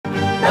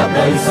đáp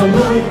lời sông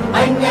núi,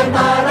 anh em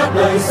ta đáp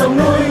lời sông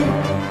núi,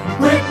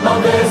 quyết bảo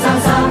vệ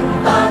Giang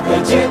Sang, ta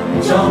thể chết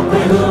cho quê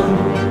hương.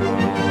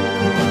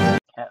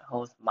 Can't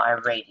host my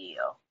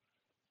radio.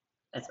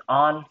 It's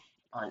on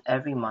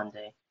every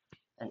Monday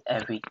and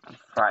every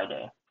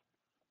Friday.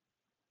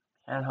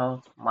 Can't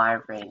host my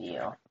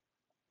radio.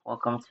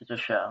 Welcome to the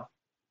show.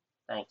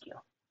 Thank you.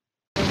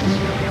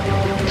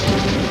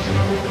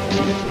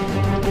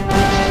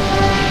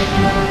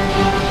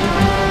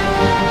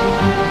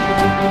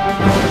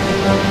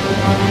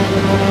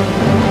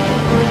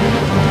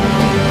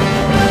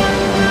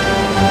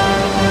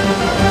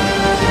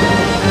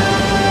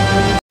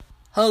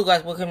 Hello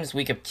guys, welcome to this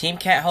week of Team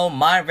Can't Hold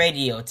My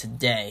Radio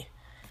today.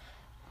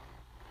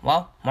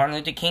 Well, Happy Martin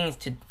Luther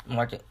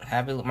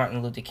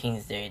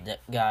King's Day,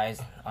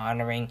 guys.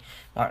 Honoring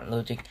Martin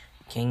Luther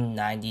King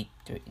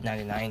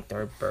 99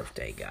 3rd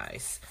birthday,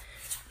 guys.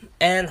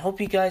 And hope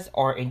you guys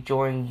are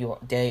enjoying your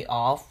day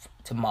off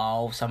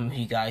tomorrow. Some of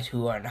you guys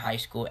who are in high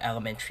school,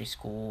 elementary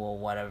school, or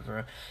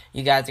whatever,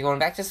 you guys are going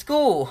back to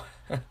school.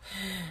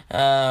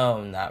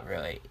 Oh, not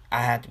really.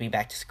 I have to be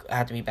back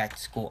to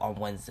school on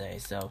Wednesday,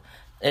 so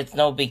it's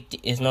no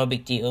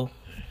big deal.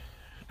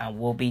 I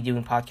will be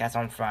doing podcasts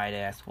on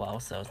Friday as well,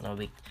 so it's no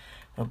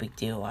big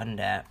deal on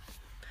that.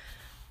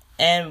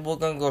 And we're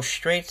gonna go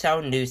straight to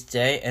our news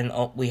today, and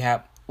we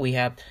have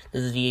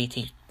this is the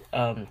 18th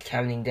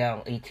counting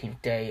down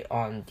 18th day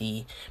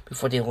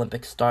before the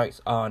Olympics starts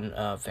on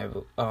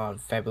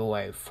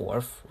February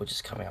 4th, which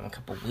is coming up in a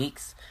couple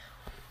weeks.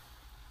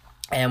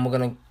 And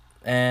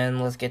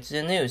let's get to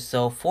the news.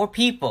 So 4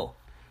 people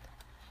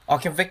are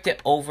convicted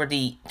over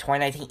the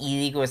 2019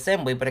 illegal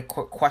assembly, but a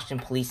court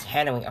questioned police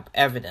handling of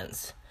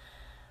evidence.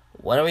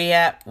 What do we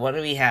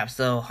have?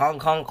 So Hong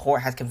Kong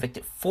court has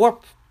convicted 4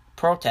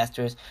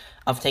 protesters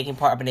of taking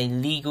part of an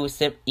illegal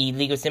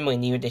assembly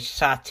near the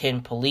Sha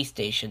Tin police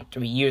station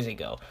 3 years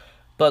ago,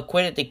 but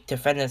acquitted the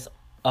defendants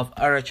of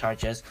other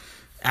charges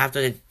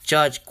after the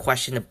judge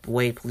questioned the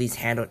way police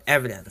handled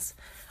evidence.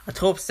 A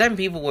total of 7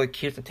 people were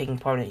accused of taking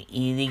part in an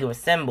illegal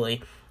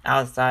assembly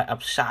outside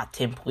of Sha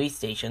Tin police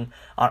station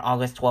on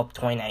August 12,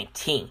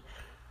 2019.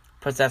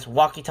 Possessed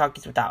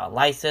walkie-talkies without a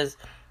license.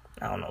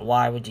 I don't know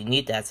why would you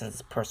need that, since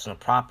it's personal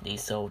property,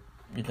 so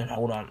you can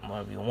hold on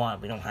whatever you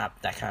want. We don't have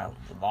that kind of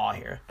law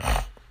here.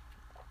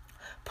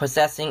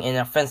 Possessing and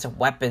offensive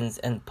weapons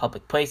in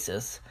public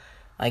places.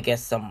 I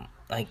guess some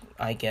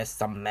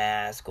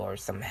mask or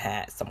some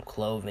hat, some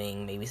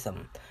clothing, maybe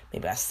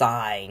a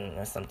sign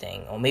or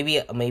something, or maybe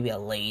a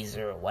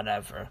laser or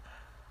whatever.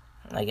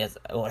 I guess,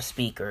 or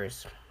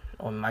speakers,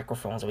 or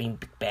microphones, or even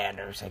big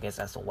banners. I guess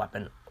that's a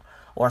weapon.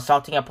 Or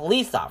assaulting a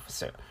police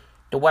officer.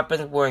 The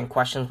weapons were in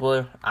question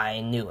were,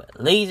 I knew it,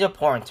 laser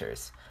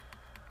pointers.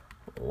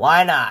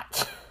 Why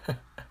not?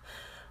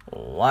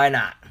 Why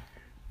not?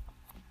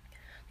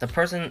 The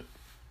person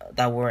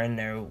that were in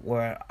there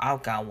were Ao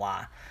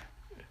Gawa,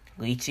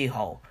 Li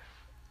Chi-ho,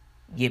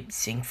 Yip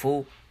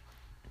Xing-fu,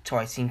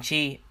 Choi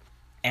Xing-chi,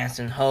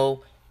 Anson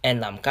Ho, and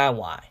Lam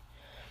Kai-wai.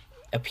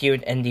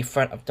 Appeared in the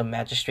front of the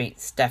magistrate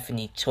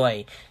Stephanie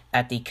Choi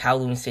at the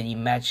Kowloon City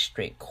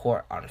Magistrate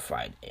Court on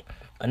Friday.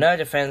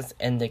 Another defense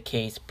in the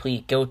case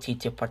pleaded guilty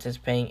to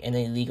participating in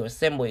an illegal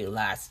assembly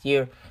last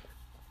year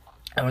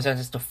and was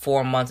sentenced to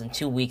 4 months and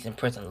 2 weeks in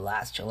prison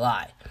last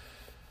July.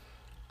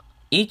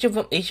 Each of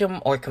them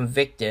are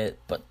convicted,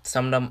 but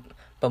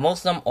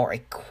most of them are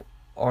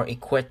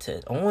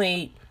acquitted.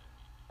 Only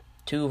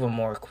 2 of them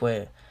are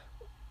acquitted.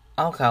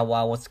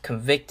 Alkawa was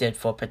convicted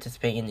for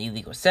participating in the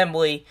illegal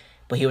assembly,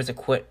 but he was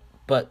acquitted.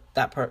 But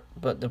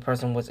the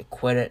person was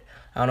acquitted.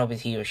 I don't know if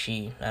it's he or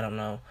she. I don't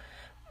know.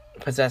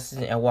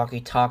 Possessing a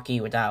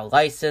walkie-talkie without a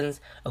license,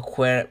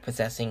 acquitted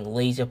possessing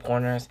laser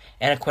pointers,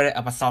 and acquitted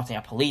of assaulting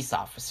a police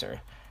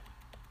officer.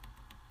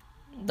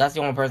 That's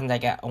the only person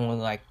that got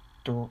only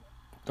 3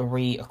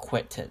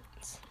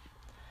 acquitteds.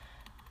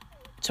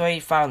 Choi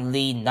found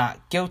Lee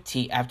not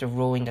guilty after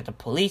ruling that the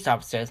police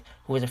officers,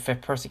 who was a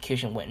 5th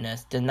persecution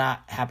witness, did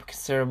not have a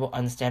considerable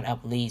understanding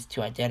of Lee's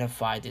to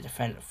identify the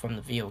defendant from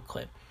the video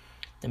clip.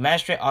 The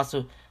magistrate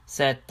also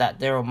said that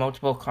there were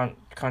multiple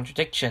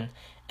contradictions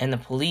in the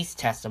police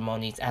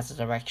testimonies as to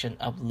the direction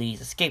of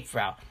Lee's escape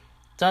route.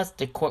 Thus,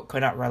 the court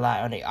could not rely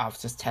on the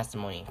officer's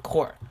testimony in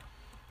court.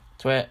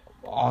 Choi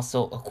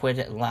also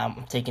acquitted Lam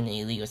of taking the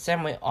illegal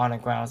assembly on the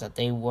grounds that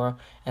they were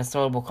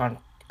insoluble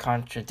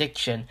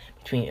contradiction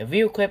between a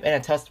video clip and a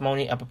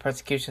testimony of a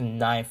persecution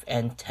 9th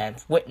and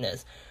 10th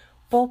witness,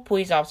 both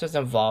police officers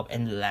involved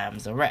in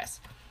Lam's arrest.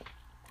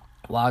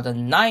 While the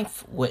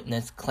 9th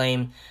witness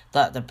claimed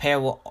that the pair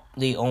were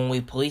the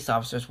only police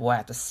officers who were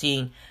at the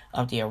scene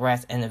of the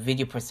arrest, and the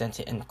video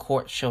presented in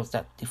court shows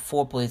that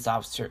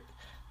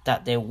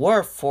there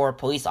were 4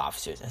 police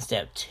officers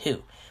instead of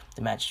 2,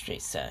 the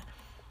magistrate said.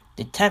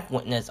 The 10th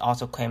witness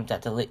also claimed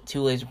that the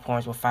 2 laser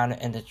pointers were found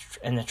in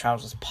the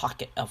trousers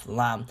pocket of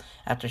Lam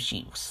after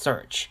she was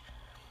searched,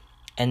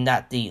 and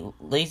that the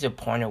laser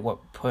pointer were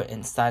put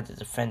inside the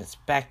defendant's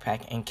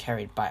backpack and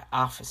carried by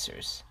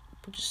officers,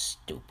 which is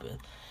stupid.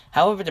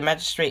 However, the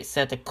magistrate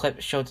said the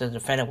clip showed that the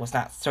defendant was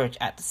not searched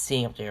at the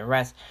scene of the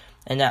arrest,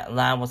 and that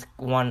Lam was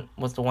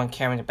the one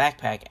carrying the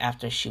backpack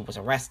after she was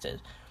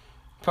arrested.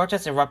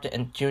 Protests erupted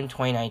in June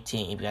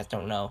 2019, if you guys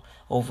don't know,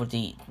 over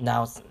the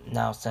now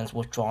since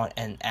withdrawn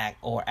and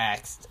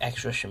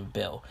extradition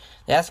bill.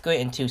 They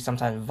escalated into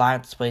sometimes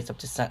violent displays of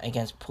dissent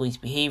against police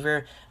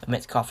behavior,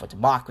 amidst call for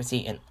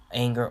democracy and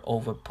anger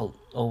over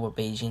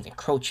Beijing's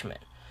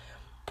encroachment.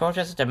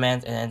 Protesters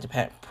demand an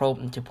independent probe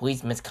into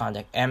police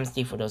misconduct,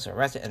 amnesty for those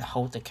arrested, and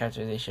hold the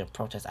characterization of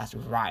protests as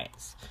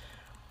riots.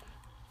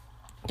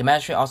 The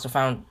magistrate also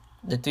found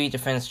the 3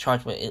 defendants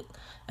charged with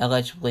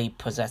allegedly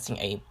possessing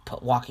a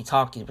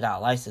walkie-talkie without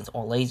a license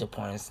or laser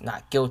pointers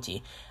not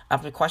guilty,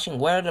 after questioning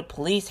whether the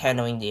police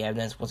handling the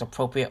evidence was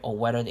appropriate or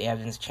whether the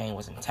evidence chain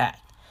was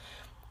intact.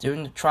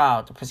 During the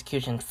trial, the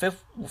prosecution's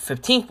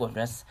 15th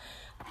witness,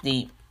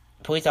 the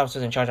police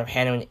officers in charge of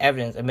handling the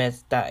evidence,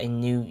 admits that a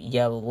new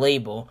yellow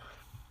label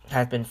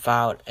has been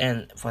filed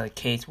for the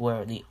case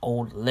where the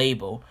old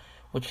label,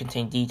 which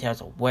contained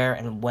details of where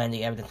and when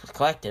the evidence was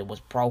collected, was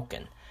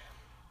broken.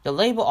 The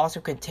label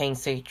also contained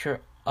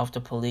signature of the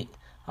police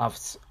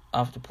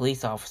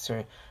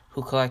officer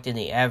who collected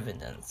the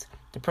evidence.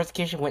 The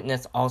prosecution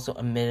witness also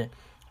admitted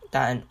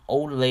that an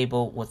old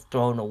label was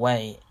thrown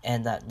away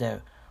and that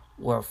there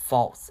were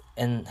faults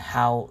in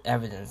how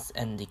evidence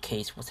in the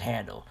case was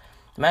handled.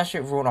 The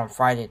magistrate ruled on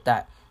Friday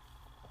that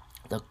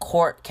the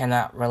court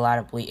cannot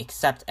reliably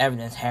accept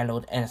evidence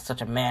handled in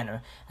such a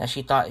manner that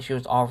she thought she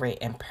was already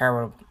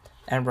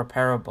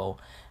irreparable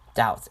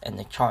doubts in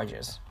the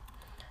charges.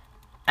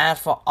 As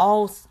for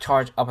all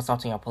charge of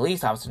assaulting a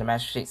police officer, the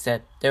magistrate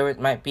said there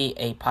might be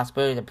a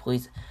possibility the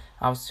police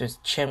officer's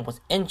chin was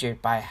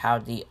injured by how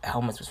the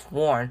helmet was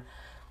worn.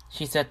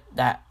 She said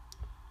that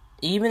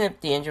even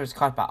if the injury was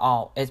caused by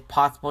all, it's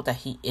possible that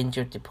he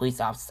injured the police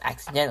officer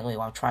accidentally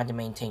while trying to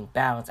maintain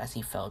balance as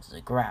he fell to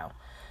the ground.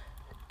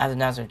 As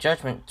announced in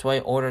judgment, Toy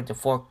ordered the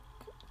 4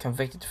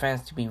 convicted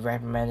defendants to be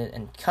remanded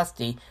in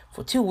custody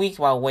for 2 weeks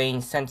while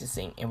awaiting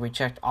sentencing and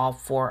reject all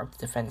 4 of the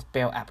defendants'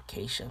 bail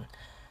application.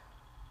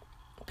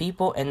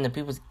 People in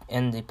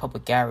the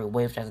public gallery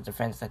waved at the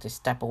defendants as they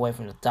step away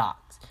from the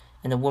docks,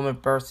 and the woman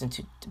burst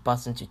into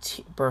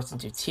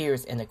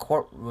tears in the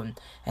courtroom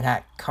and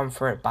had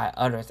comforted by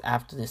others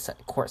after the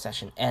court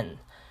session ended.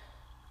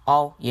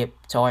 All Yip,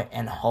 Toy,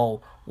 and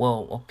Ho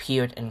will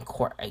appear in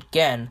court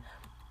again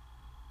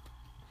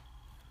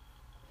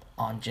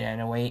on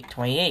January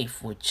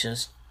 28th, which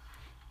is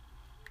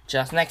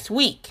just next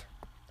week.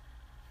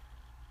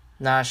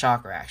 Not a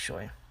shocker,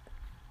 actually.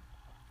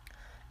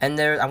 And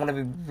I'm going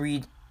to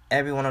read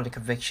every one of the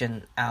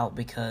conviction out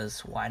because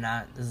why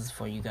not? This is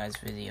for you guys'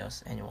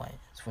 videos anyway.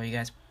 It's for you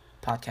guys'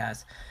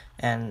 podcast.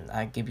 And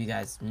I give you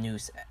guys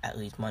news at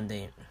least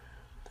Monday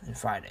and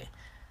Friday.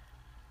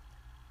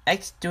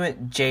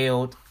 Ex-student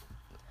jailed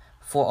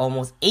for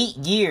almost 8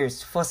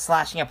 years for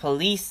slashing a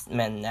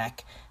policeman's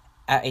neck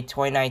at a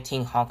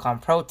 2019 Hong Kong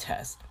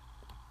protest.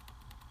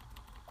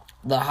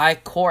 The High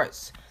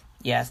Courts,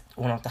 yes,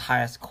 one of the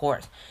highest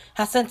courts,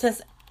 has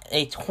sentenced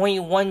a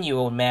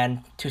 21-year-old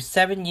man to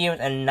 7 years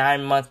and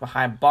 9 months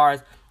behind bars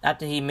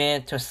after he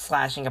admitted to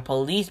slashing a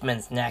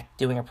policeman's neck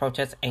during a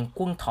protest in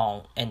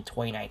Guangdong in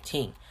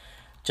 2019.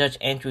 Judge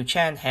Andrew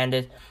Chan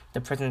handed the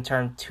prison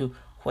term to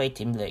Hui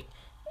Timlik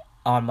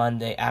on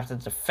Monday after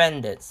the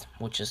defendants,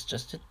 which is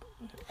just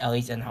at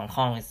least in Hong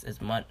Kong, is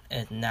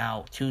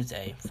now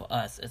Tuesday. For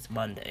us, it's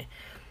Monday.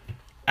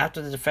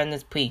 After the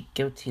defendants plead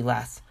guilty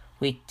last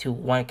week to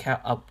 1 count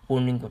of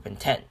wounding with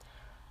intent.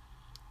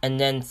 And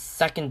then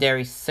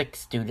secondary 6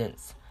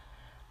 students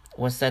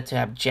were said to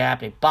have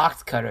jabbed a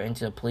box cutter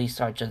into the police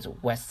sergeant's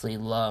Wesley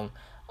lung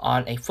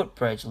on a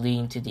footbridge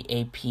leading to the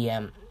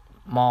APM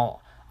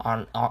Mall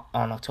on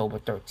October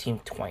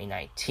 13,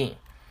 2019.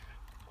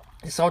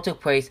 This all took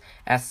place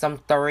as some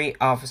 30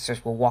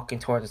 officers were walking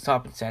toward the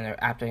shopping center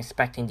after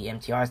inspecting the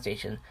MTR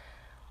station.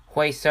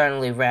 Hui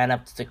certainly ran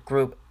up to the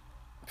group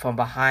from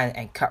behind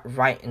and cut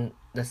right in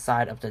the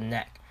side of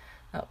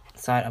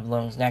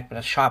Lung's neck with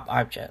a sharp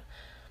object.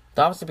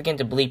 The officer began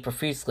to bleed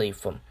profusely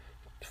from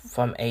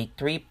a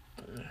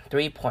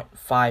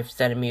 3.5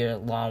 centimeter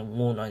long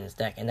wound on his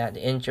neck, and that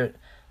injured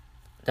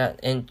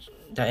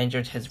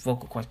his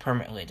vocal cords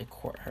permanently, the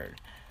court heard.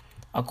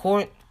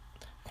 According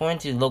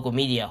to local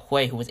media,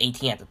 Hui, who was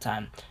 18 at the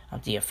time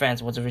of the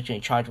offense, was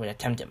originally charged with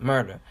attempted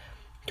murder,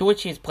 to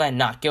which he was pled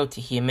not guilty.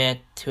 He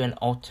admitted to an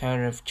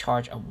alternative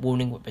charge of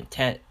wounding with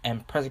intent,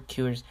 and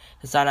prosecutors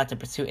decided not to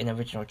pursue an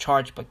original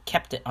charge, but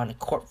kept it on the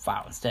court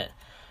file instead.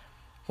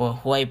 When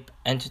Hui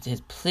entered his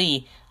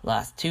plea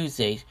last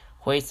Tuesday,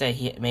 Hui said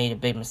he had made a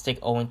big mistake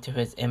owing to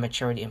his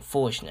immaturity and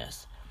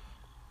foolishness.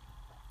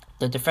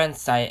 The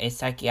defense cited a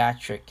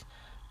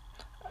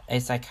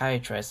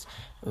psychiatrist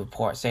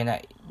report saying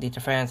that the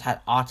defendant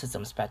had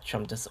autism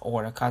spectrum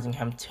disorder, causing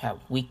him to have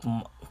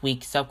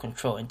weak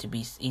self-control and to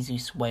be easily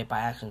swayed by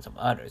actions of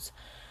others.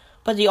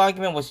 But the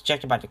argument was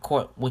rejected by the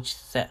court, which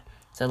said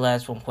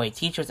letters from Hui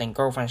teachers and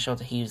girlfriends showed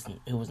that he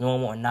was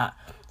normal and not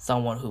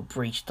someone who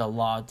breached the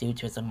law due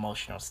to his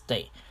emotional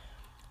state.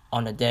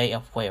 On the day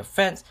of Hui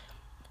offense,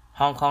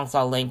 Hong Kong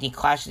saw lengthy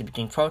clashes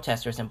between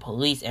protesters and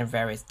police in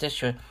various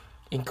districts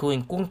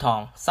including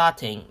Guangdong,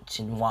 Sating,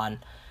 Xinhuan.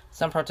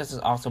 Some protesters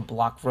also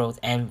blocked roads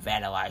and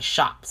vandalized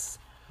shops.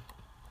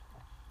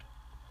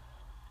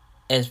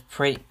 It's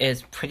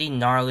pretty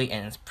gnarly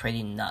and it's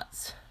pretty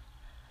nuts.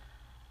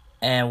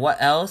 And what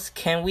else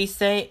can we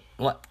say?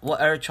 What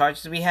other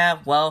charges do we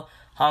have? Well,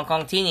 Hong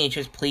Kong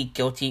teenagers plead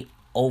guilty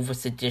over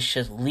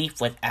seditious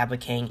leaflet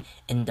advocating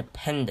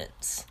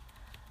independence.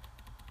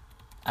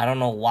 I don't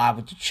know why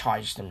would you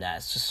charge them that.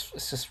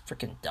 It's just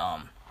freaking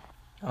dumb.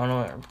 I don't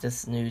know if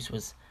this news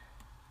was.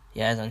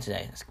 Yeah, it's on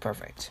today. That's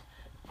perfect.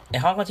 A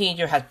Hong Kong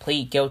teenager has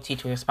pleaded guilty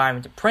to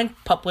aspiring to print,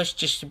 publish,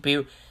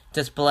 distribute,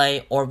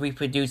 display, or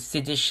reproduce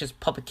seditious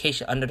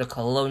publication under the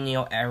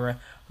colonial era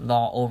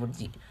law over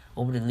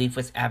the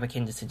leaflets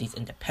advocating the city's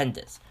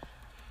independence.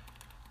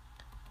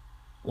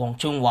 Wong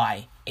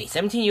Chun-wai, a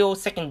 17-year-old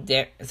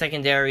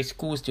secondary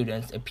school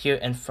student,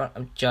 appeared in front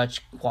of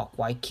Judge Kwok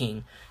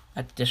Wai-king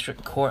at the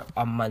district court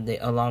on Monday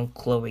along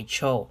Chloe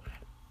Cho,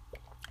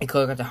 a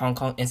clerk at the Hong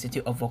Kong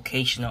Institute of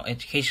Vocational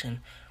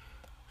Education.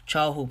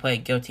 Cho, who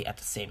pled guilty at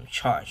the same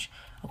charge.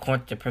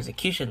 According to the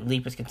prosecution,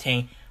 leaflets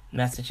contain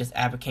messages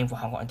advocating for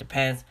Hong Kong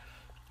independence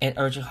and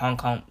urging Hong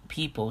Kong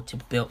people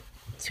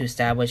to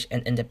establish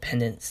an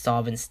independent,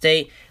 sovereign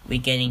state,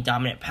 regaining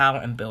dominant power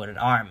and build an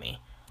army,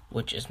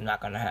 which is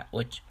not going to happen.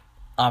 Which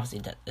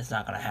obviously it's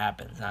not going to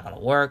happen. It's not going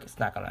to work. It's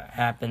not going to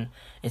happen.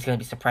 It's going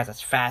to be suppressed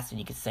as fast as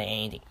you can say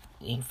anything.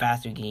 Even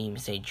faster, you can even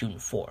say June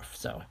 4th.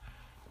 So,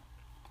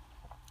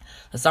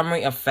 the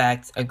summary of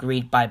facts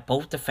agreed by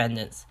both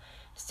defendants,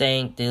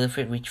 saying the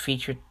leaflet which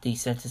featured the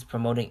sentence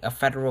promoting a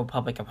federal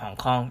republic of Hong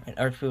Kong and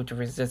urged people to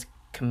resist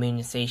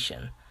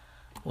communization,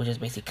 which is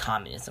basically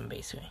communism,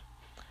 basically.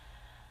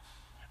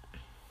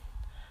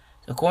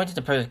 According to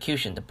the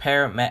prosecution, the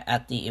pair met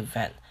at the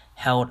event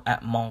held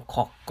at Mong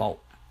Kok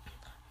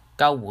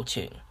Gao Wu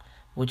Chung,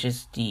 which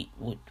is the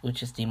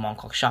Mong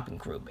Kok shopping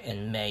group,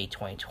 in May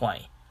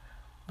 2020,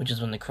 which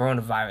is when the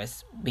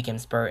coronavirus became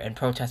spurred and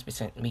protests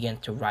began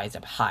to rise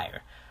up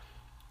higher.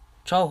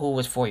 Cho, who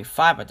was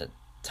 45 at the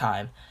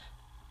time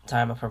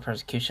of her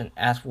persecution,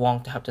 asked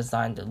Wong to help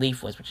design the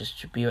leaflets, which is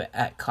distributed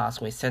at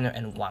Causeway Center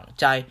in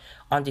Wangjai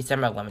on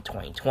December 11,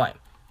 2020.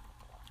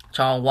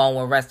 Cho and Wong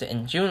were arrested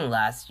in June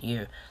last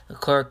year. The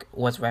clerk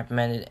was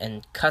reprimanded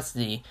in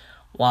custody,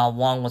 while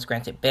Wong was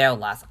granted bail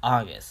last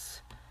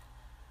August.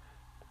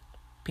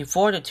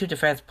 Before the two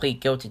defendants plead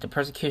guilty, the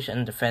prosecution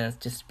and defendants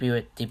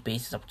disputed the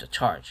basis of the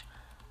charge.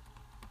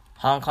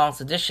 Hong Kong's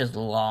seditious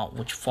law,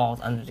 which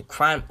falls under the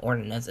crime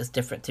ordinance, is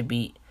different to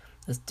the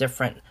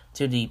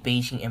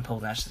Beijing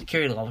imposed national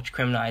security law, which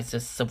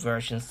criminalizes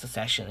subversion,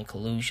 secession, and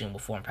collusion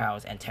with foreign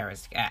powers and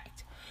terrorist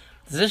act.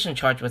 The sedition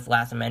charge was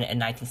last amended in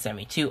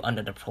 1972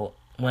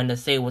 when the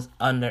state was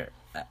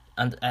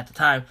at the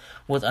time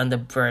was under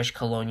British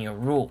colonial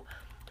rule.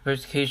 The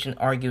prosecution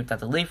argued that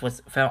the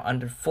leaflets fell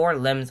under 4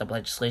 limbs of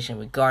legislation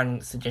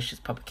regarding seditious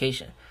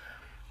publication,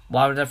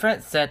 while the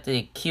defense said the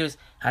accused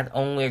had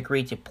only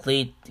agreed to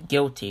plead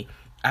guilty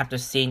after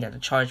seeing that the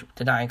charge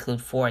did not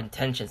include 4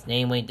 intentions,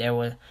 namely there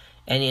was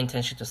any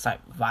intention to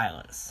cite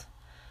violence.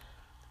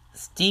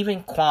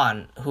 Stephen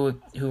Kwan, who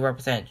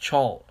represented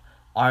Cho,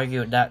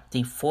 argued that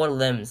the 4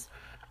 limbs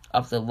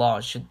of the law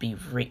should be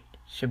read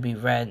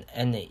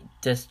in a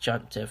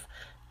disjunctive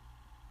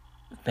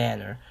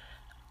manner.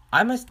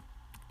 I must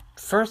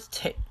first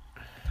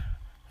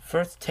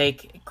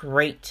take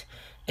great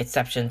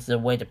exception to the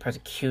way the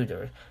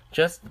prosecutor,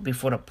 just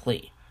before the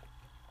plea,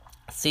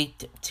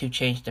 seeked to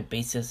change the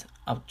basis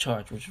of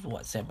charge, which is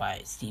what said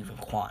by Stephen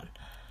Kwan.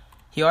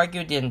 He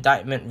argued the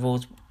indictment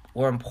rules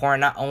were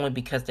important not only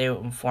because they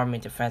were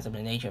informing defense of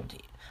the nature of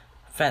the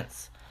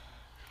offense,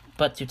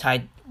 but to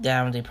tie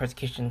down the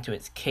prosecution to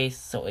its case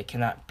so it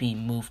cannot be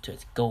moved to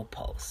its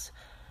goalposts.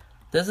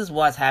 This is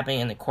what's happening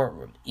in the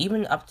courtroom.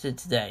 Even up to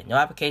today, no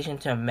application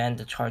to amend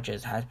the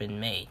charges has been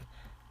made,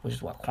 which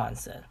is what Kwan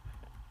said.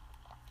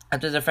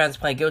 After the defense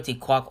pled guilty,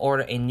 Kwok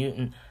ordered a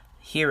Newton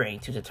hearing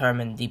to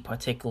determine the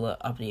particular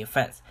of the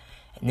offense.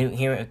 A Newton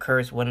hearing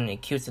occurs when an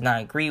accused did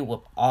not agree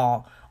with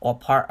all or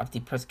part of the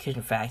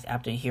prosecution facts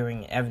after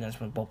hearing evidence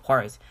from both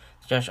parties.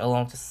 The judge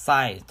alone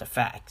decides the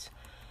facts.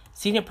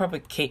 Senior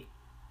public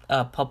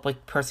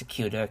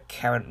prosecutor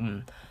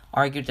Karen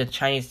argued that the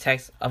Chinese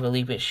text of the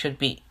leaflet should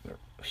be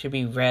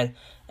read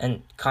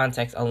in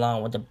context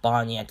along with the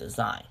Banya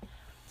design.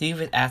 The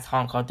leaflet asked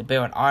Hong Kong to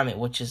build an army,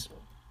 which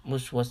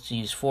was to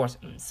use force,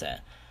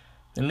 said.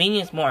 The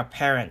meaning is more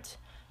apparent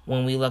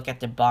when we look at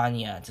the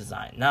Banya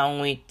design. Not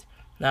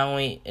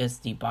only is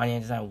the Banya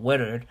design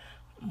withered,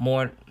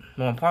 more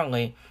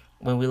importantly,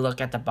 when we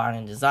look at the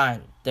Banya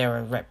design, there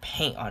is red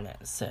paint on it,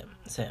 said.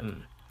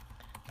 The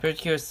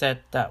prosecutor said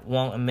that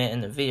Wong admitted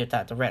in the video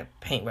that the red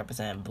paint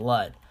represented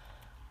blood.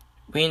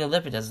 Reading the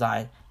leaflet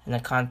design in the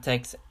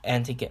context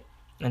and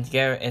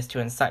together is to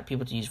incite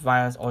people to use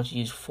violence or to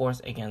use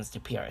force against the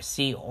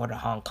PRC or the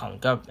Hong Kong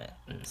government,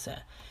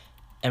 said.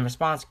 In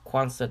response,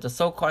 Kwan said the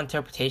so-called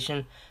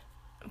interpretation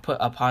put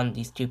upon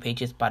these 2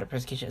 pages by the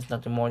prosecution is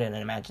nothing more than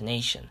an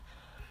imagination.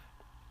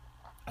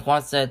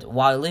 Kwan said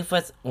while the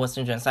leaflets was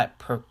to incite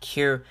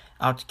procure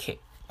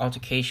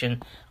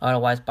altercation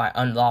otherwise by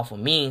unlawful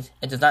means,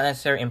 it does not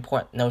necessarily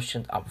import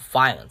notions of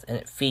violence, and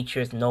it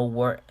features no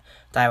word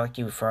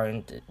directly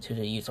referring to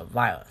the use of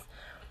violence.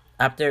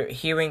 After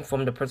hearing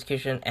from the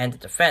prosecution and the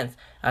defense,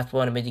 as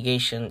well as a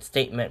mitigation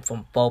statement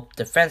from both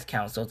defense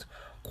counsels,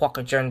 Kwok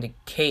adjourned the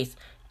case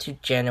to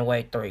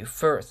January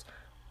 31st,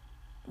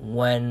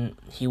 when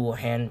he will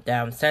hand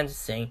down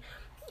sentencing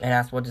and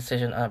ask for a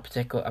decision on a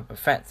particular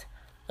offense.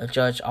 The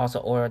judge also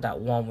ordered that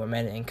Wong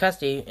remain in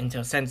custody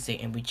until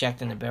sentencing and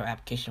rejecting the bail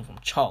application from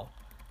Cho.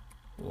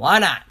 Why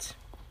not?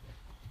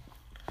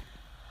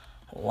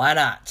 Why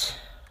not?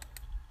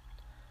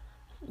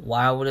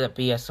 Why would it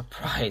be a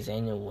surprise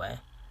anyway?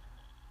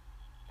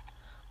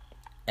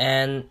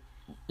 And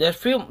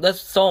there's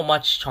so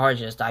much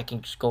charges that I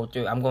can just go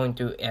through. I'm going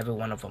through every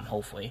one of them,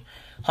 hopefully.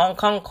 Hong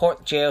Kong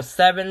court jailed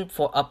 7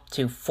 for up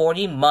to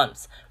 40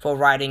 months for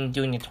rioting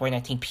during the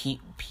 2019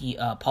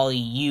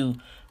 Poly-U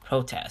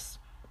protests.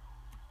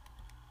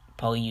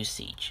 Poly-U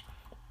siege.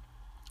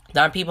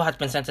 9 people have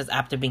been sentenced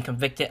after being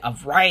convicted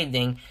of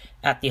rioting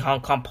at the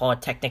Hong Kong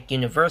Polytechnic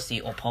University,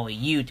 or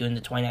Poly-U, during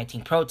the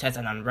 2019 protests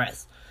and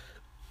unrest.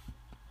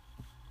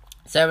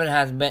 7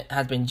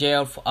 has been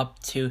jailed for up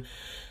to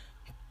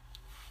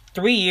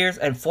 3 years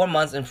and 4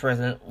 months in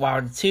prison,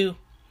 while the 2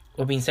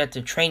 were being sent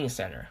to training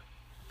center.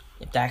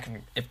 If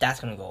that's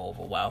gonna go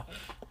over well.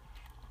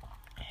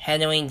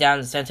 Handing down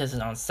the sentences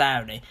on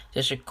Saturday,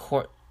 District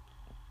Court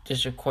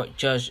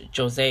Judge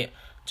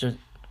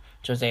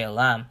Jose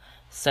Lam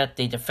said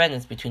the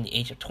defendants between the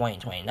age of 20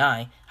 and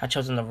 29 had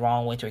chosen the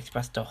wrong way to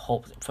express their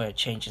hopes for a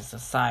change in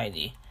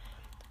society.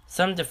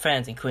 Some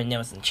defendants, including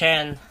Nelson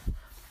Chan,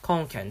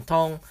 Kong Ken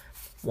Tong,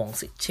 Wong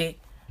Sik Chi,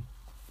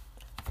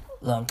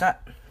 Leung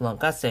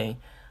Ka-seng,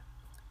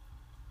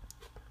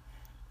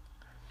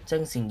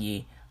 Zheng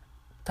Xinyi,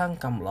 Tang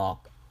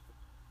Kam-lok,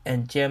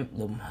 and Jim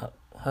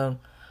Lum-heung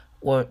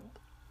were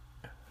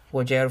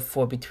jailed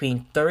for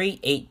between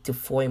 38 to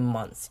 40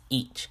 months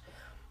each.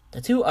 The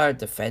 2 other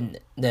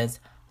defendants,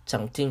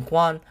 Chang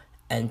Jing-hwan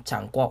and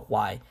Chang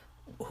Guo-wai,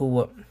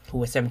 who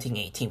were 17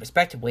 and 18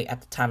 respectively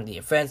at the time of the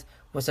offense,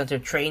 were sent to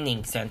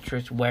training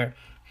centers where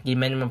the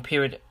minimum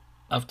period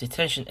of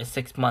detention is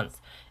 6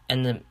 months,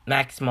 and the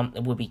maximum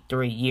would be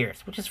 3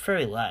 years, which is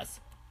very less,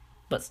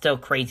 but still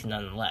crazy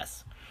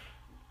nonetheless.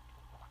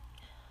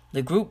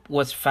 The group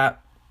was found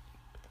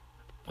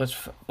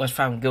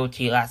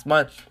guilty last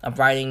month of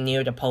rioting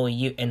near the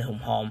Poly-U in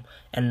home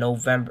on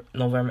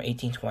November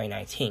 18,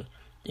 2019.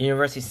 The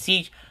university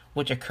siege,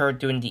 which occurred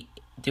during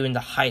the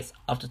height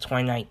of the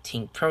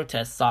 2019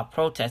 protests, saw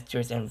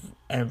protesters and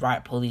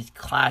riot police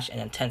clash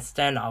and intense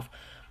standoff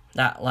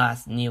that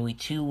lasted nearly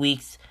 2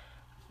 weeks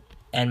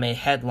and made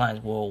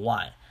headlines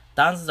worldwide.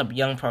 Thousands of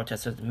young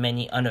protesters,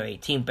 many under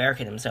 18,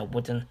 barricaded themselves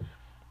within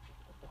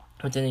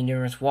the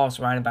university walls,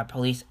 surrounded by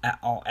police at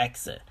all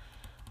exits.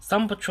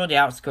 Some patrolled the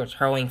outskirts,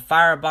 hurling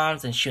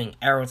firebombs and shooting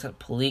arrows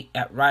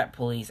at riot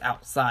police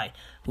outside,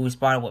 who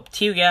responded with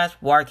tear gas,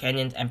 water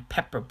cannons, and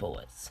pepper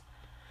bullets,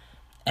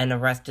 and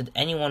arrested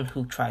anyone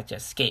who tried to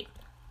escape.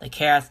 The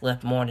chaos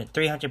left more than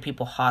 300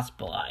 people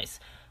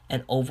hospitalized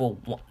and over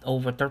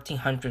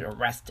 1,300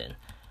 arrested.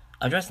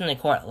 Addressing the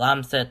court,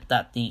 Lam said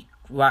that the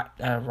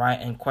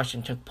riot in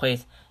question took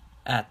place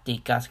at the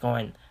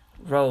Gascoigne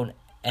Road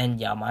and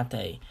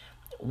Yamate,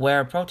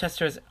 where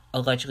protesters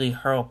allegedly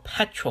hurled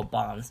petrol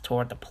bombs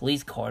toward the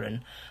police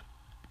cordon.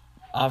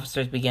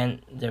 Officers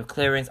began their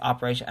clearance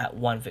operation at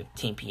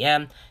 1:15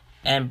 p.m.,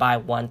 and by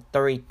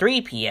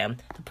 1:33 p.m.,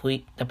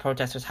 the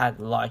protesters had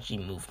largely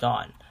moved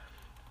on.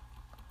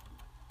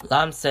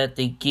 Lam said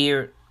the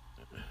gear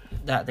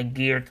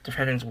the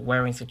defendants were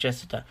wearing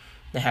suggested that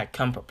they had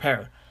come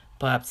prepared,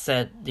 but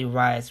said the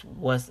riots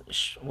was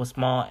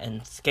small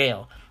in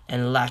scale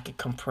and lacked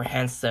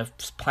comprehensive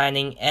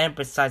planning, and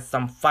besides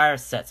some fire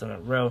sets on the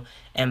road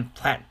and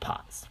plant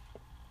pots.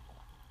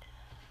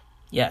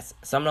 Yes,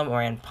 some of them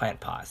were in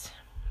plant pots.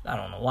 I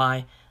don't know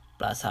why,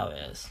 but that's how it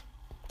is.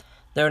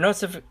 There were no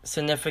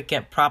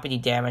significant property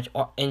damage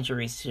or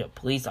injuries to the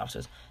police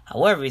officers.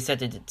 However, he said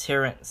the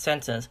deterrent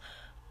sentence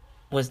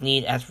was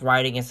needed as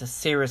rioting is a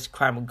serious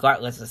crime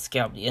regardless of the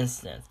scale of the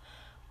incident.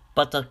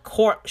 But the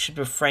court should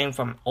refrain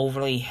from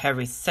overly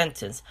heavy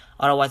sentence,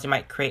 otherwise it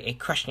might create a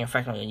crushing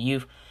effect on the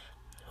youth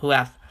who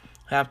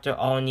after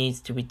all needs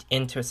to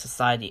enter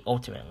society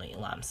ultimately,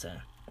 Lam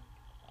said.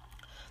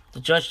 The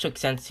judge took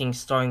sentencing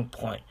starting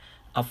point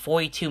of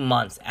 42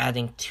 months,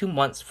 adding 2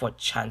 months for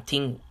Chan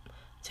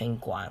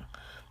Ting-guan,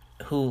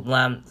 who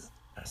Lam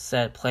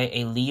said played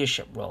a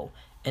leadership role,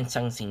 and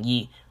Zheng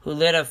Xinyi, who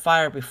lit a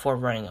fire before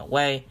running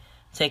away.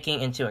 Taking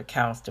into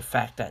account the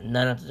fact that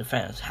none of the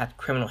defendants had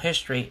criminal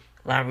history,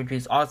 Lam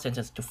reduced all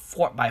sentences to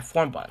 4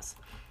 months.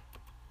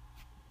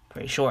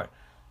 Pretty short.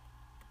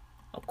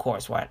 Of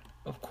course, why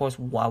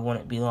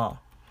wouldn't it be long?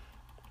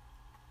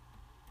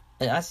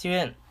 And that's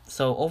it.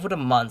 So over the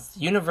months,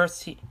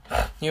 university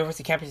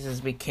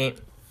campuses became,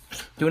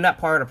 during that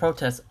part of the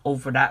protest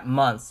over that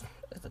month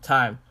at the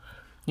time,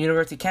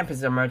 university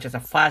campuses emerged as a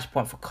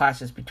flashpoint for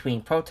clashes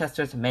between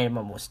protesters, many of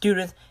them were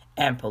students,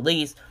 and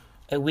police,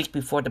 A week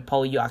before the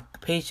polio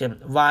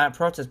occupation, violent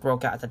protests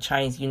broke out at the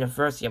Chinese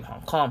University of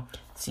Hong Kong,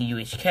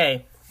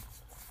 CUHK,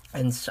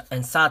 and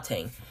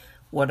Satang,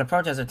 where the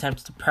protesters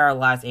attempted to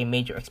paralyze a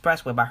major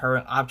expressway by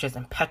hurling objects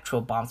and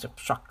petrol bombs to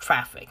obstruct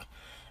traffic.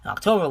 In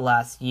October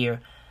last year,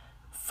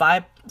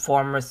 5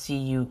 former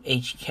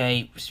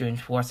CUHK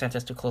students were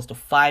sentenced to close to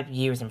 5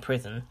 years in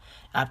prison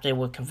after they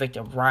were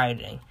convicted of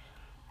rioting.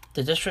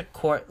 The district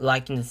court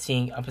likened the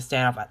scene of a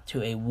standoff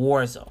to a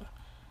war zone.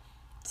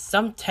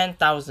 Some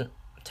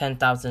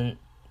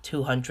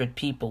 10,200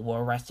 people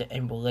were arrested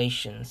in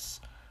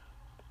relations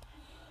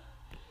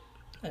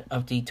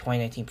of the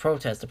 2019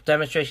 protests. The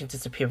demonstration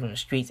disappeared from the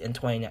streets in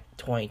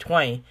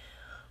 2020,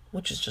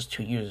 which is just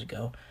 2 years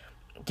ago,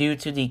 due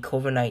to the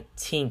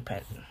COVID-19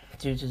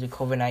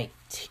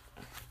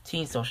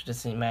 social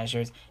distancing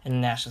measures and the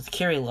national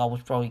security law,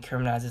 which probably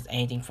criminalizes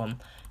anything from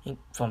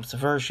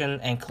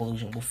subversion and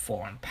collusion with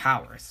foreign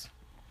powers.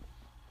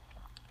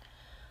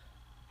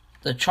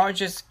 The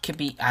charges could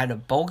be either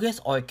bogus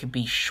or it could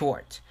be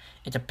short.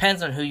 It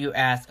depends on who you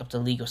ask of the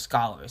legal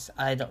scholars.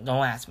 Don't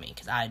ask me,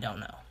 because I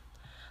don't know.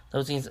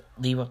 Those things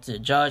leave up to the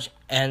judge,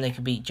 and they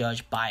could be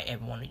judged by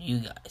every one of you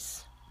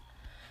guys.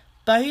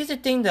 But here's the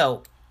thing,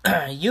 though.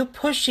 You're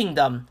pushing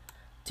them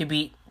to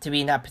be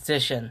in that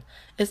position.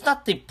 It's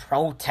not the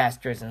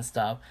protesters and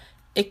stuff.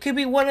 It could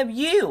be one of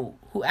you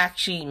who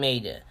actually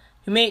made it.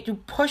 To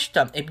push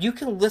them. If you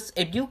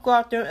go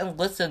out there and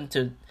listen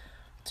to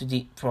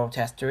the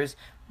protesters,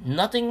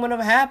 nothing would have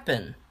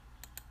happened.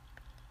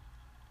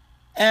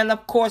 And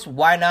of course,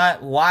 why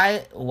not?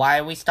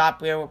 Why we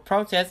stop here with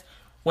protests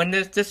when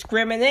there's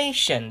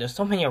discrimination? There's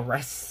so many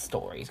arrest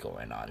stories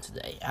going on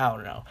today. I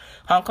don't know.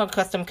 Hong Kong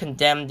Custom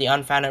condemned the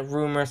unfounded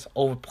rumors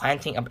over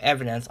planting of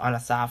evidence on a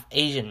South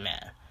Asian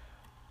man.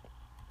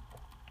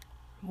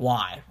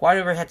 Why? Why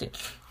do they have to?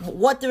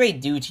 What do they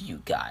do to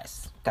you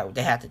guys that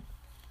they had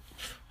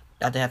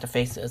to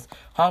face this?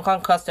 Hong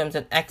Kong Customs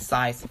and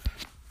Excise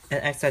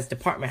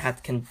Department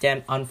had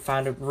condemned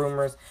unfounded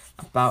rumors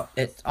about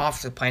its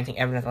officers planting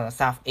evidence on a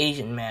South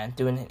Asian man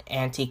doing an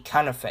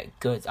anti-counterfeit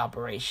goods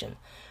operation.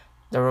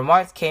 The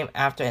remarks came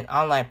after an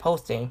online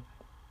posting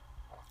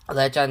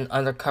alleged an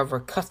undercover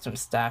customs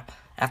staff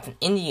asked an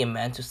Indian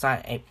man to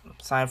sign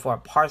for a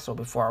parcel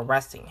before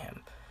arresting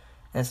him.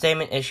 In a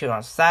statement issued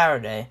on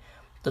Saturday,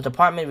 the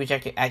department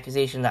rejected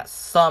accusation that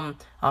some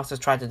officers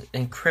tried to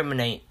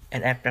incriminate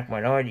an ethnic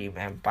minority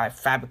man by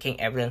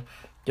fabricating evidence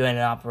during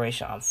an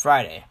operation on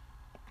Friday.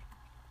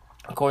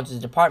 According to the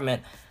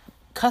department,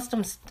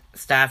 customs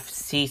staff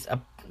seized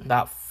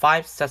about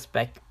 5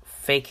 suspect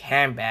fake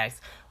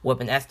handbags with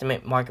an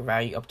estimated market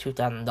value of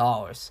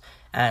 $2,000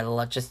 at a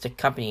logistic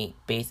company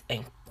based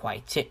in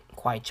Kwai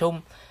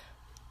Chung.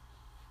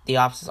 The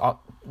officers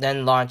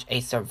then launched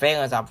a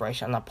surveillance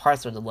operation on a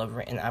parcel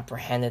delivery and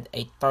apprehended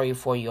a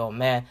 34-year-old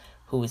man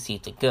who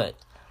received the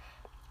goods.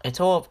 A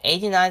total of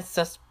 89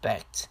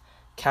 suspect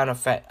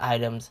counterfeit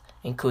items,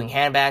 including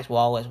handbags,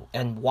 wallets,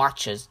 and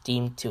watches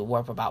deemed to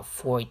worth about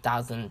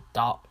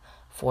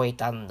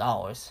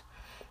 $40,000,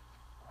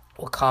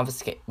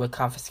 were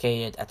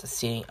confiscated at the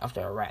scene of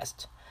the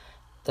arrest,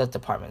 the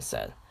department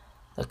said.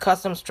 The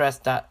customs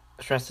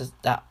stresses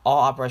that all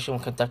operations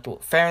were conducted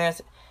with fairness,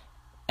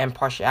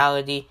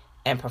 impartiality,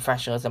 and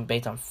professionalism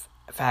based on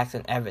facts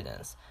and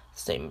evidence, the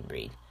statement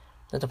read.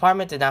 The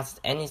department denounces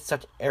any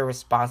such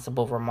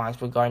irresponsible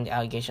remarks regarding the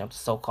allegation of the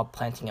so-called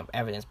planting of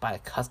evidence by the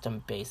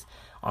custom based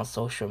on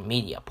social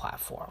media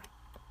platform.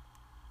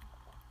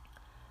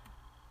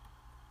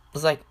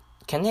 It's like,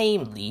 can they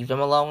even leave them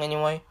alone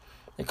anyway?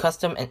 The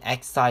Custom and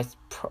Excise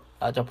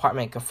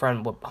Department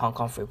confirmed with Hong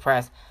Kong Free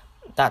Press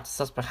that the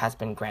suspect has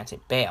been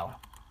granted bail.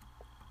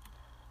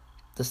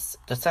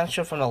 The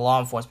censure from the law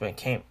enforcement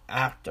came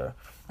after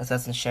a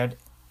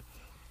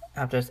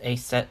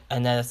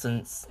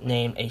netizens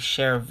named a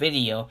shared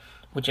video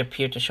which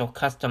appeared to show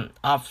custom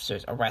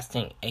officers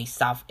arresting a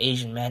South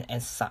Asian man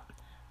and Sam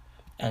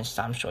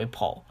Shui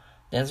Po.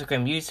 The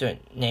Instagram user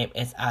name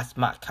is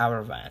Asmat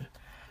Caravan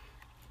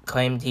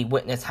claimed he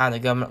witnessed how the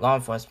government law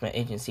enforcement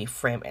agency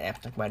framed an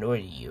ethnic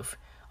minority youth.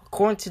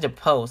 According to the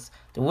post,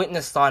 the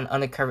witness saw an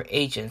undercover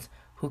agent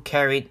who's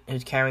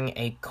carrying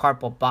a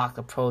cardboard box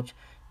approach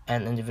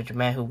an individual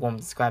man who won't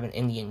describe an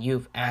Indian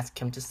youth, asked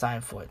him to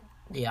sign for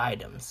the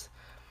items.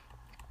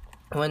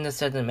 The witness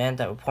said the man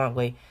that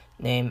reportedly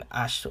named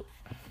Ashok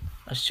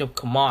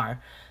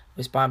Kumar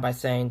responded by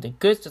saying the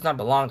goods does not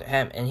belong to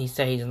him, and he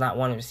said he does not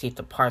want to receive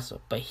the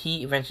parcel, but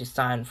he eventually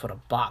signed for the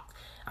box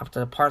after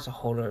the parcel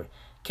holder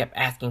kept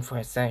asking for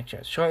his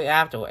signature. Shortly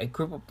after, a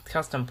group of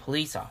custom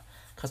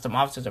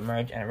officers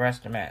emerged and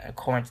arrested the man,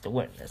 according to the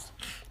witness.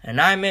 In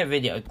a 9-minute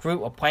video, a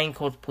group of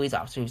plainclothes police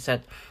officers who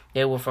said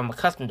they were from a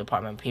customs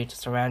department appeared to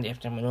surround the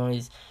ethnic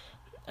minority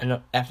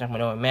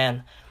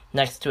man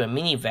next to a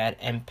minivan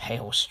in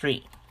Peiho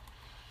Street.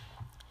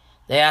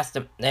 They asked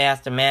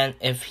the man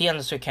if he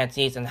understood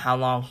Cantonese and how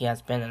long he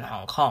has been in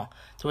Hong Kong,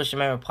 to which the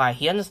man replied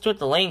he understood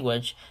the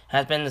language and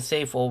has been in the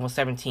city for over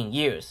 17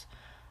 years.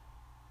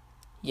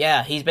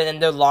 Yeah, he's been in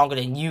there longer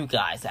than you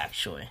guys,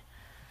 actually.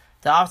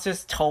 The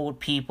officers told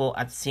people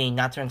at the scene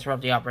not to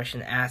interrupt the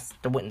operation and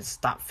asked the witness to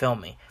stop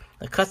filming.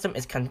 The custom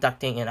is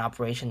conducting an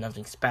operation,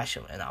 nothing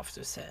special, an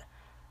officer said.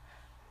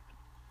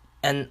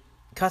 And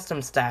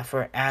custom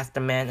staffer asked the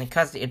man in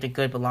custody if the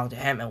good belonged to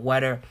him and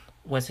whether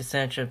was his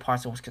signature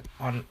parcel was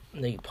on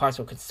the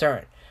parcel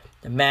concerned.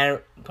 The man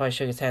probably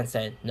shook his head and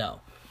said,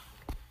 "No."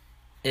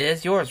 "It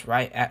is yours,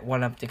 right?"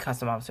 one of the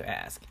custom officer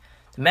asked.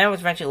 The man was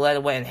eventually led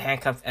away and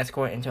handcuffed,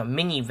 escorted into a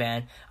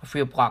minivan a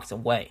few blocks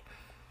away.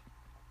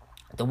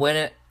 The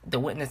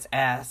witness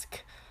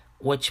asked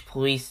which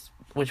police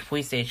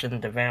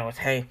station the van was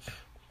heading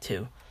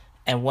to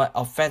and what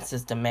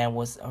offenses the man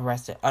was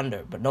arrested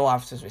under, but no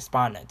officers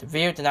responded. The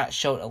video did not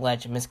show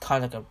alleged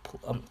misconduct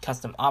of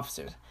custom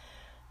officers.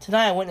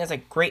 "Tonight I witnessed a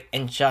great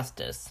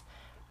injustice.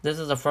 This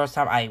is the first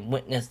time I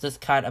witnessed this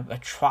kind of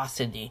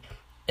atrocity.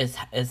 Is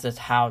this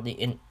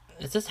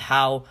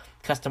how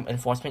custom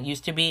enforcement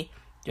used to be?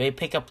 Do they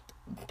pick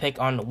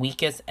on the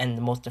weakest and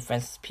the most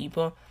defenseless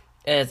people?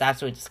 It is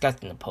absolutely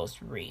disgusting," the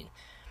post read.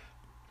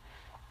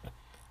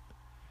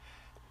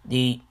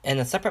 In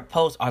a separate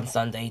post on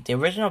Sunday, the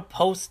original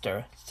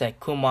poster said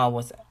Kumar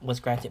was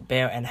granted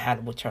bail and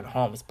had returned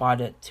home.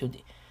 Responding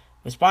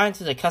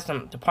to the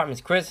Customs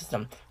Department's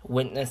criticism, the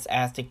witness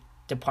asked the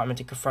department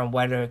to confirm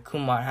whether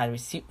Kumar had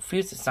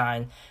refused to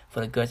sign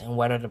for the goods and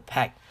whether the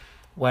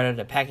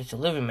package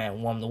delivery man,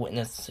 whom the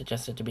witness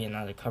suggested to be an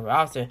undercover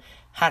officer,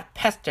 had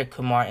pestered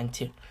Kumar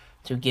into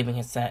giving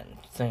his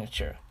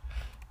signature.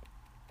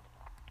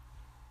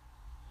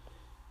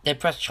 They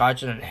pressed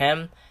charges on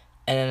him,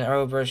 and in an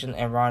early version,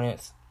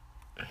 Enronitz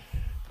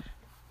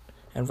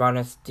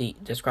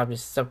described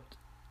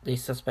the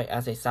suspect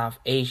as a South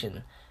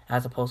Asian,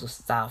 as opposed to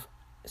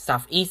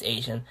Southeast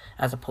Asian,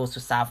 as opposed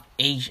to South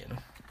Asian.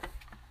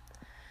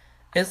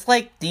 It's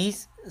like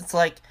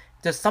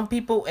there's some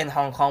people in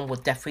Hong Kong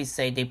would definitely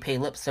say they pay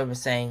lip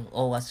service saying,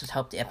 "Oh, let's just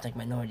help the ethnic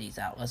minorities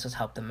out. Let's just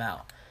help them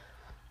out."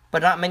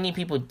 But not many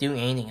people do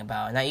anything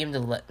about it. Not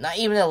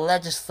even the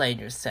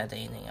legislators said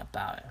anything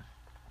about it.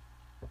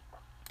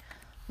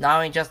 Not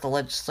only just the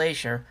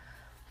legislature,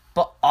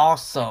 but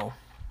also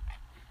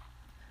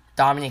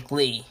Dominic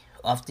Lee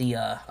of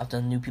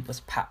the New People's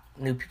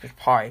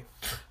Party,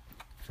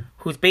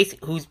 who's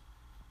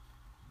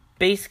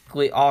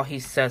basically all he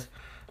said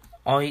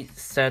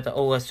that,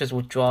 "Oh, let's just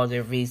withdraw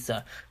their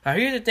visa." Now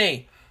here's the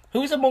thing: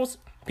 who's the most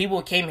people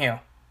who came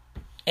here?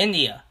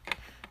 India.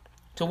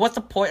 So what's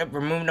the point of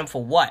removing them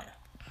for what?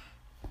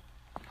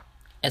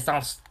 It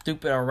sounds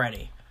stupid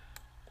already.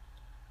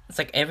 It's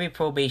like every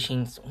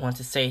probation wants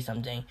to say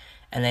something,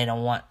 and they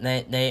don't want.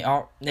 They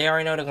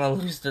already know they're gonna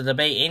lose the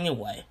debate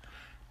anyway.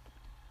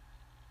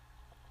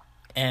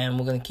 And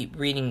we're gonna keep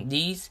reading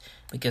these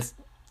because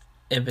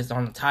if it's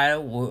on the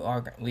title,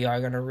 we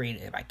are gonna read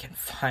it if I can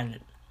find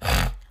it.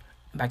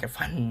 If I can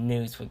find the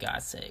news, for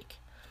God's sake.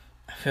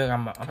 I feel like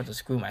I'm about to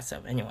screw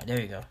myself. Anyway, there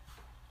you go.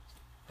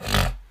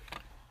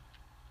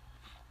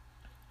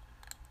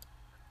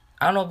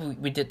 I don't know if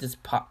we did this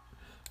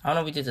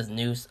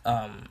news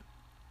a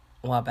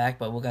while back,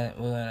 but we're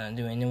gonna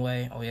do it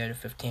anyway. Oh yeah, the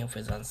 15th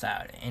is on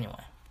Saturday.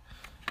 Anyway.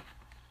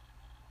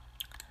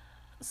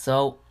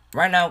 So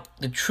right now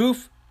the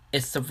truth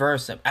is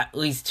subversive, at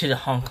least to the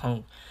Hong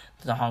Kong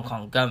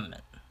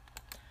government.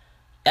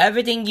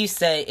 Everything you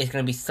say is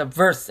gonna be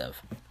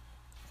subversive.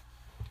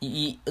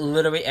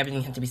 Literally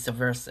everything has to be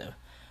subversive.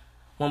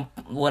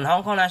 When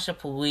Hong Kong National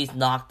Police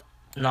knocked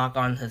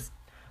on his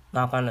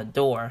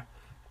door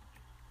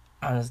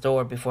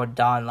before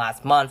dawn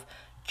last month,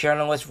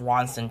 journalist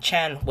Ronson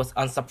Chen was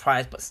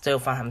unsurprised but still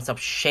found himself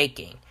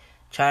shaking.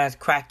 China's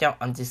crackdown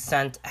on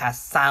dissent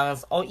has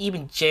silenced or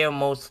even jailed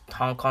most of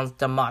Hong Kong's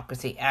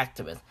democracy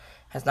activists,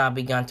 has now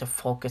begun to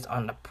focus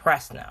on the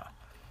press now.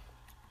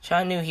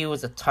 Chen knew he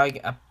was a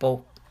target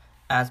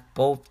as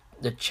both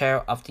the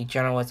chair of the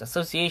Journalists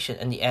Association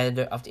and the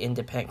editor of the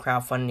independent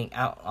crowdfunding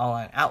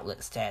online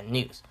outlet Stand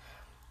News.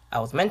 "I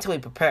was mentally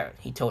prepared,"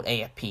 he told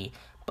AFP,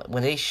 "but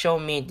when they showed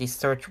me the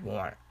search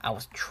warrant, I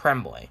was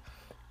trembling."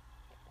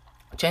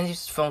 Chen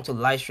used his phone to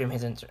livestream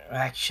his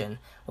interaction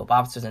with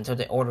officers until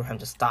they ordered him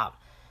to stop.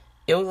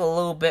 It was a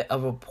little bit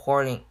of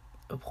reporting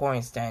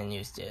Stand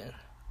News did.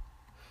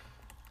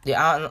 The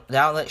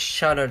outlet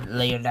shuttered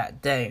later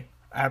that day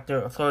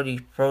after authorities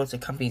froze the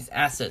company's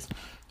assets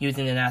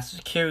using a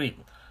national security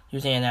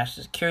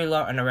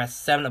law and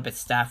arrested 7 of its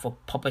staff for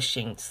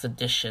publishing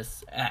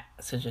seditious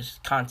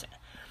content.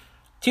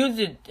 2 of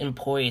the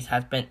employees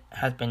has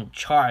been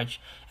charged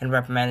and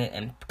reprimanded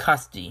in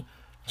custody.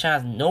 China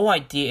has no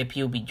idea if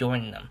he will be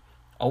joining them.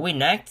 Are we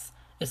next?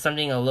 Is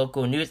something a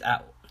local news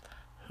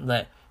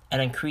outlet,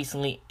 an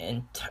increasingly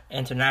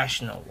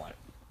international one.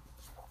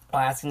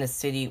 Alaskan the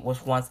city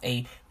was once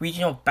a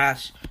regional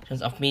bastion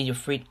of media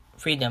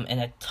freedom in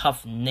a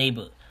tough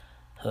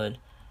neighborhood.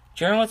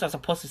 Journalists are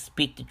supposed to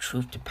speak the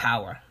truth to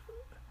power.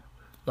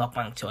 Lok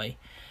Wang Choi,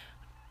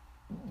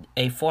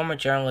 a former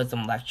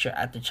journalism lecturer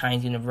at the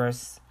Chinese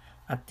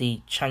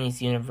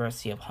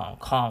University of Hong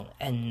Kong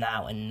and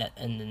now in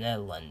the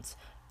Netherlands,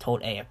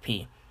 told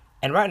AFP.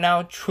 And right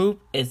now, truth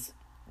is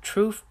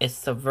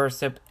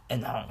subversive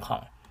in Hong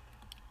Kong.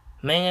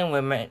 Mainland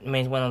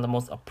remains one of the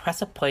most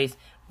oppressive places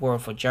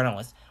world for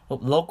journalists,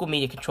 with local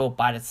media controlled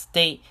by the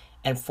state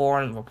and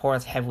foreign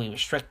reporters heavily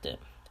restricted.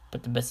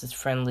 But the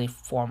business-friendly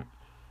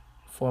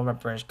former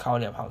British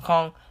colony of Hong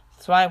Kong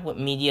thrived with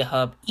media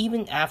hub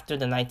even after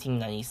the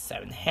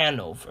 1997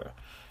 handover.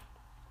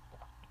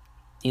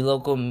 The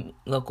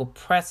local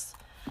press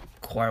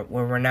corps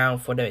were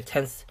renowned for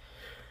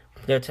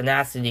their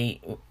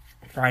tenacity,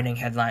 writing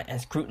headlines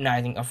and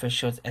scrutinizing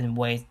officials in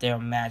ways they are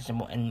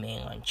imaginable in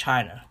mainland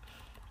China.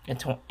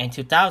 In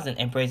 2000,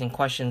 embracing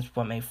questions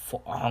from a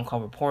Hong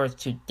Kong reporter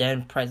to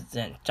then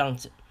President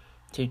Jiang,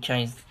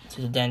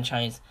 to the then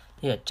Chinese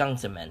leader Jiang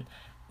Zemin,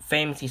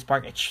 famously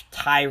sparked a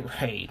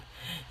tirade.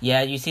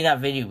 Yeah, you've seen that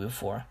video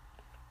before.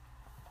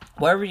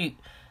 Wherever you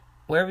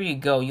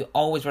go, you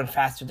always run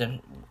faster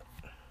than.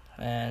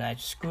 And I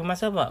screwed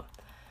myself up.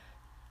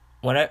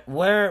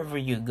 Wherever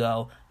you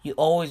go, you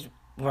always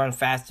run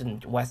faster than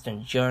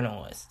Western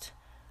journalists.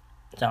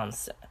 Zhang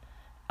said.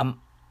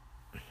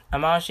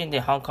 Admonishing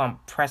the Hong Kong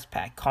press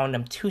pack, calling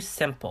them too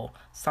simple,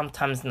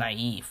 sometimes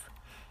naive.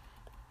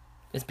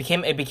 It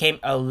became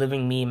a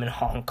living meme in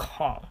Hong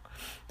Kong.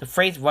 The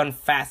phrase "run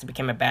fast"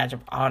 became a badge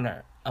of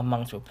honor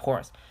amongst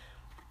reporters.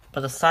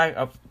 But the sign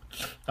of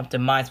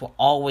demise were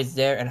always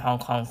there, and Hong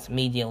Kong's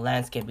media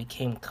landscape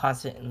became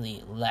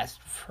constantly less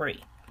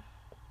free.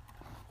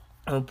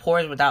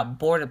 Reporters Without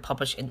Borders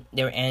published in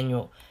their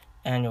annual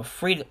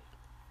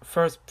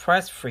first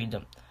press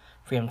freedom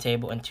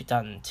table in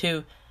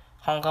 2002.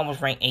 Hong Kong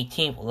was ranked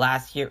 18th.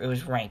 Last year it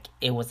was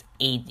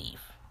 80th.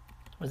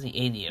 Was the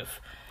 80th.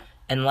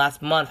 And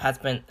last month has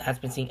been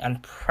seeing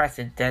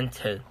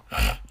unprecedented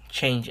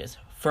changes.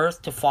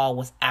 First to fall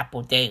was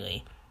Apple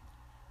Daily,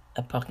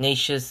 a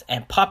pugnacious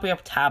and popular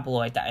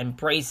tabloid that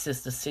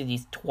embraces the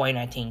city's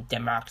 2019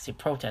 democracy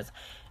protests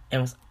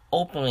and was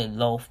openly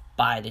loathed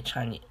by the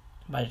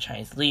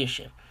Chinese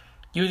leadership.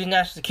 Using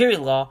national security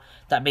law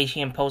that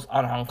Beijing imposed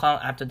on Hong Kong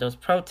after those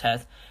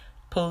protests,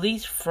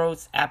 police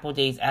froze Apple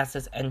Day's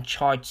assets and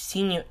charged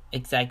senior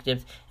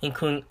executives,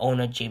 including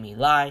owner Jamie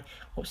Lai,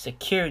 with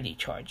security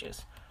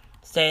charges.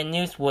 Stand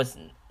News was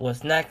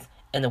next,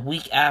 and a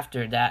week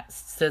after that,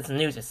 Citizen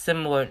News, a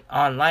similar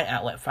online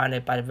outlet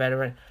founded by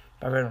veteran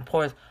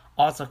reporters,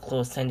 also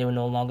closed, saying they would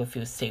no longer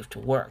feel safe to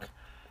work.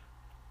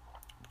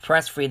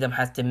 Press freedom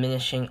has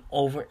diminishing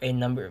over a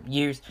number of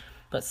years,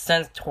 but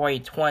since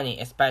 2020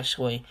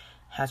 especially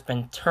has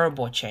been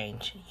turbo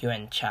change.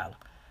 Yuan Chen,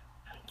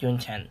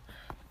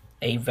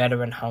 a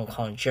veteran Hong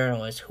Kong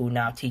journalist who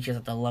now teaches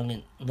at the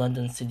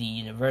London City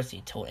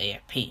University, told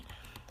AFP.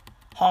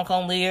 Hong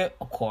Kong leader,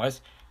 of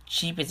course,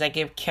 Chief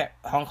Executive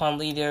Hong Kong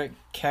leader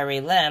Carrie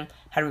Lam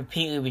had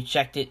repeatedly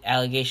rejected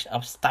allegations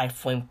of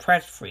stifling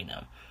press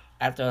freedom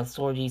after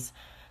saying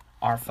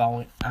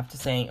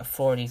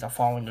authorities are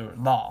following the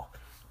law.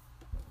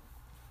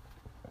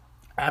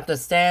 After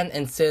Stand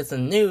and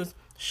Citizen News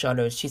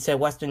shutters, she said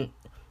Western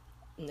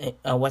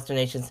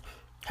nations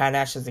had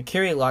national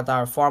security laws that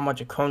are far more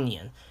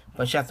draconian,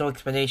 but she has no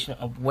explanation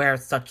of where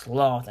such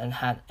laws and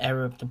had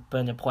ever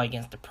been deployed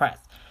against the press.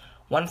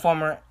 One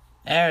former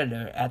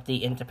editor at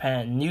the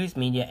independent news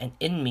media and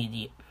in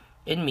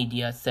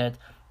media said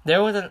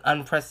there was an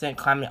unprecedented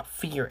climate of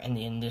fear in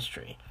the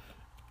industry.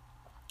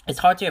 It's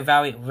hard to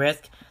evaluate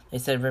risk, they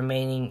said,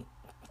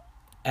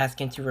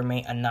 asking to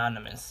remain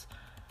anonymous.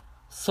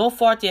 So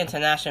far, the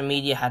international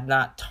media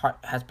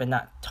has been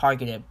not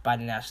targeted by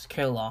the national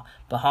security law,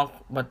 but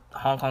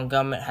Hong Kong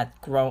government has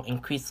grown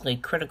increasingly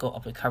critical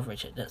of the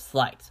coverage it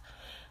dislikes.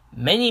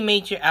 Many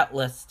major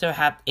outlets still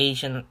have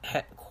Asian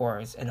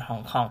headquarters in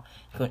Hong Kong,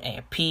 including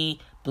AFP,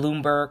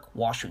 Bloomberg,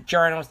 Wall Street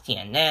Journal,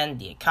 CNN,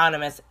 The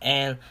Economist,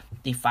 and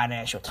the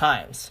Financial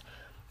Times.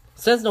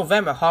 Since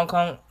November, Hong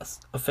Kong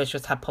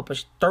officials have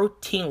published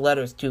 13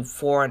 letters to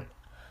foreign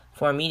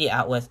media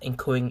outlets,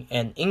 including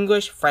in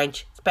English,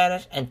 French,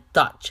 Spanish, and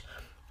Dutch,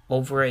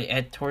 over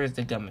editorials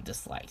the government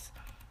dislikes.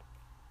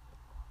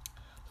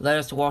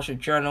 Letters to Wall Street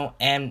Journal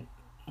and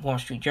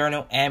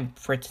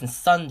Britain's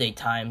Sunday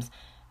Times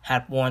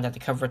had warned that the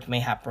coverage may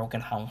have broken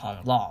Hong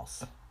Kong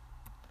laws.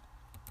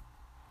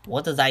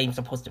 What does that even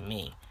supposed to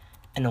mean?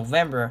 In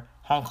November,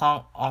 Hong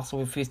Kong also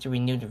refused to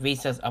renew the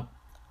visas of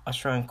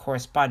Australian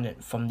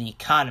correspondent from The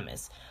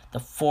Economist, the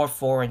fourth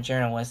foreign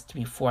journalist to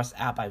be forced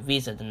out by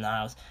visa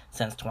denials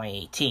since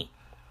 2018.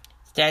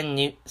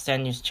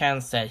 Stan News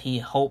Chan said he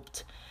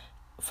hoped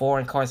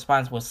foreign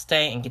correspondents will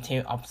stay and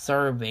continue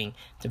observing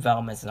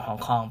developments in Hong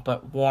Kong,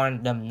 but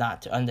warned them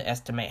not to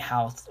underestimate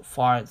how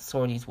far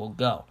authorities will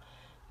go.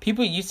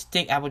 People used to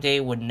think Apple Day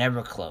would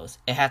never close.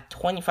 It had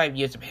 25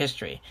 years of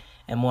history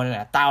and more than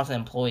 1,000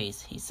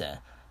 employees, he said.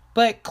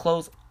 But it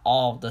closed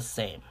all the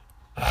same.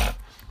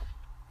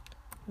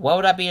 Why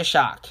would that be a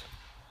shock?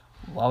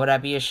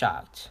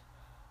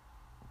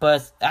 But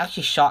it's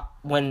actually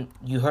shocked when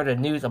you heard the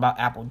news about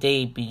Apple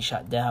Day being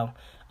shut down.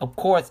 Of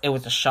course, it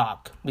was a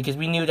shock because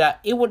we knew that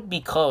it would be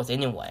closed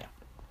anyway.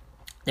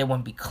 They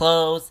wouldn't be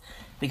closed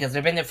because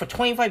they've been there for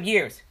 25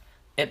 years.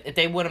 If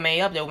they would have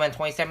made up, they would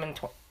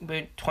have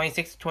been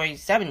 26,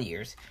 27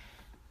 years.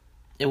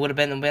 it would have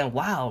been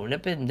wow,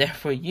 they've been there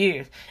for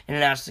years, and the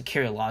national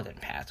security law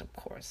didn't pass, of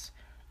course.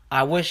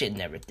 I wish it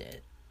never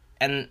did,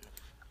 and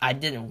I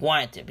didn't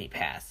want it to be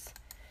passed.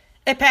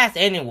 It passed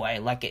anyway,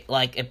 like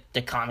if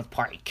the Communist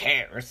Party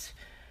cares.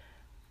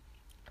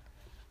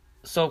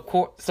 So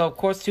of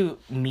course, to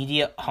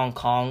media Hong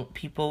Kong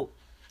people,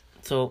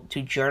 so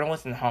to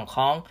journalists in Hong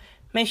Kong,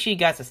 make sure you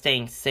guys are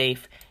staying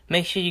safe.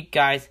 Make sure you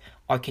guys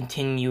are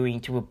continuing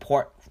to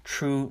report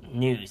true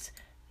news,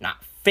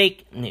 not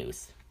fake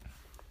news.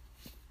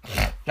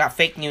 Not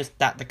fake news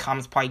that the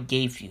Communist Party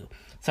gave you.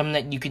 Something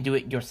that you can do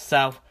it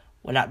yourself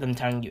without them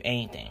telling you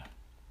anything.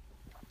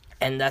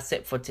 And that's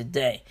it for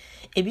today.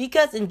 If you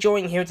guys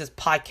enjoying hearing this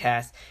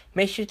podcast,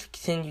 make sure to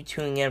continue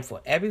tuning in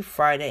for every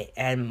Friday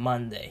and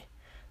Monday.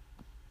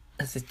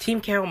 This is Team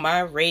Carol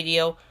My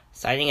Radio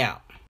signing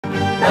out.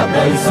 Đáp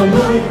lời sông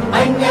núi,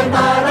 anh em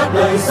ta đáp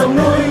lời sông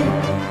núi,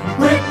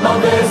 quyết bảo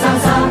vệ Giang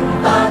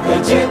Sang, ta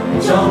thể chết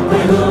cho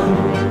quê hương.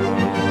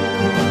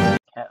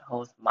 Can't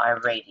host My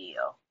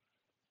Radio.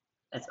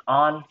 It's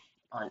on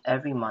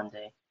every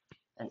Monday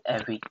and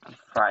every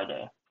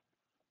Friday.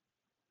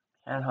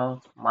 Can't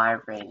host My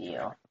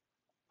Radio.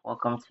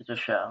 Welcome to the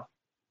show.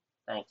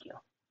 Thank you.